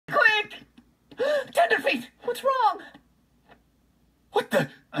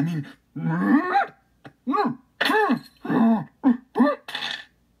I mean...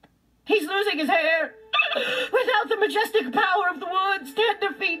 He's losing his hair. Without the majestic power of the woods,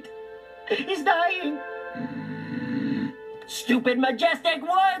 Tenderfeet is dying. Stupid majestic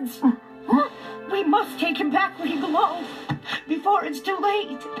woods! We must take him back where he belongs before it's too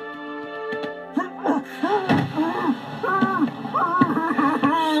late.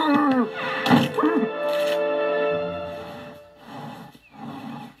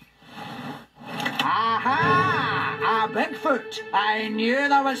 Aha! Bigfoot! I knew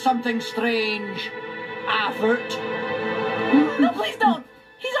there was something strange. Foot. No, please don't!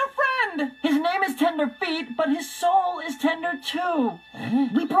 He's our friend! His name is Tenderfeet, but his soul is tender too.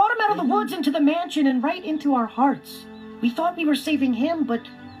 We brought him out of the woods into the mansion and right into our hearts. We thought we were saving him, but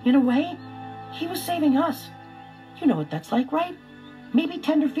in a way, he was saving us. You know what that's like, right? Maybe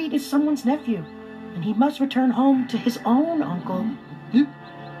Tenderfeet is someone's nephew, and he must return home to his own uncle.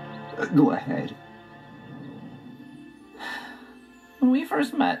 Go ahead. When we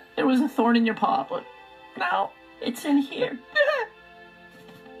first met, there was a thorn in your paw, but now it's in here.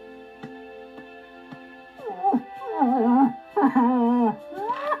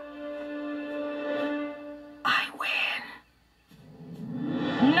 I win.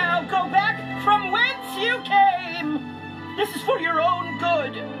 Now go back from whence you came. This is for your own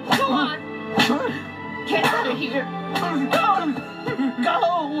good. Go on. Get out of here. Go.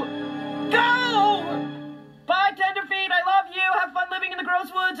 Go. Go. Bye, Tenderfeet. I love you. Have fun living in the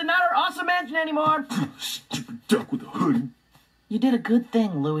gross woods and not our awesome mansion anymore. Stupid duck with a hood. You did a good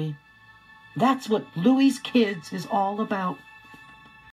thing, Louie. That's what Louie's Kids is all about.